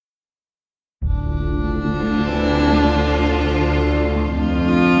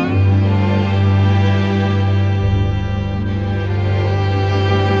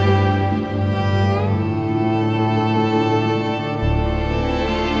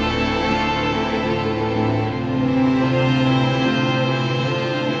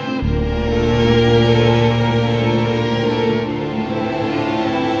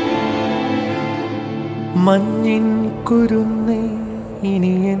മഞ്ഞിൻ കുരുന്നേ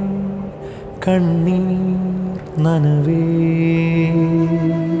ഇനിയൻ കണ്ണീർ നനവേ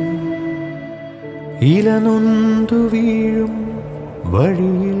ഇലനൊന്തു വീഴും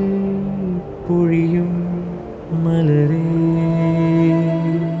വഴിയിൽ പൊഴിയും മലരേ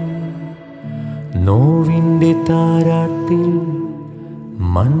നോവിൻ്റെ താരാട്ടിൽ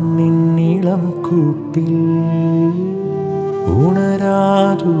മണ്ണിന്നിളം കൂട്ടിൽ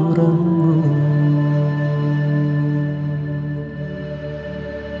ഉണരാതുറങ്ങും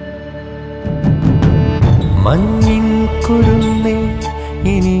മഞ്ഞിൻ കുരുന്നേ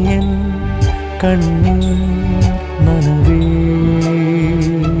ഇനിയൻ കണ്ണീർ നനവേ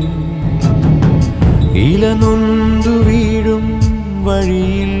ഇലനൊന്തു വീഴും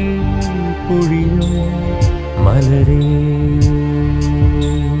വഴിയിൽ പൊഴിയും മലരേ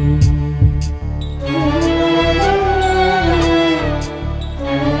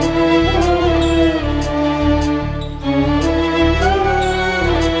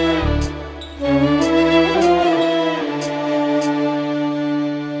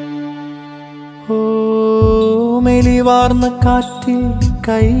മെലിവാർന്ന കാറ്റിൽ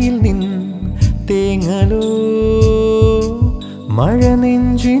കയ്യിൽ നിന്ന് തേങ്ങലോ മഴ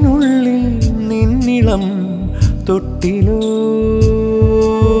നെഞ്ചിനുള്ളിൽ നിന്നിളം തൊട്ടിലോ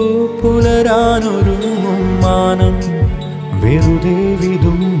പുലരാനൊരുങ്ങും മാനം വെറുതെ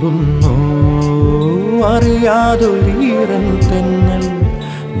വിതുമ്പുന്നു അറിയാതൊരീറൻ തെന്നൽ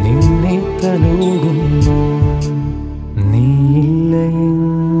നിന്നെ തലോടുന്നു നീയില്ലെങ്കിലും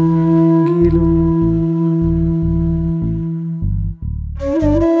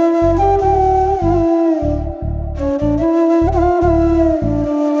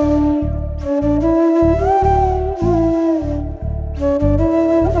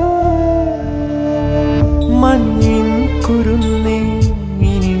മഞ്ഞിൻ കുരുന്നേ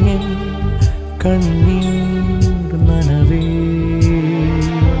ഇനിയൻ കണ്ണീർ നനവേ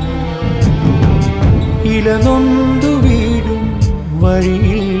ഇലനൊന്തു വീഴും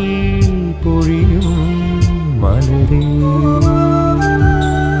വഴിയിൽ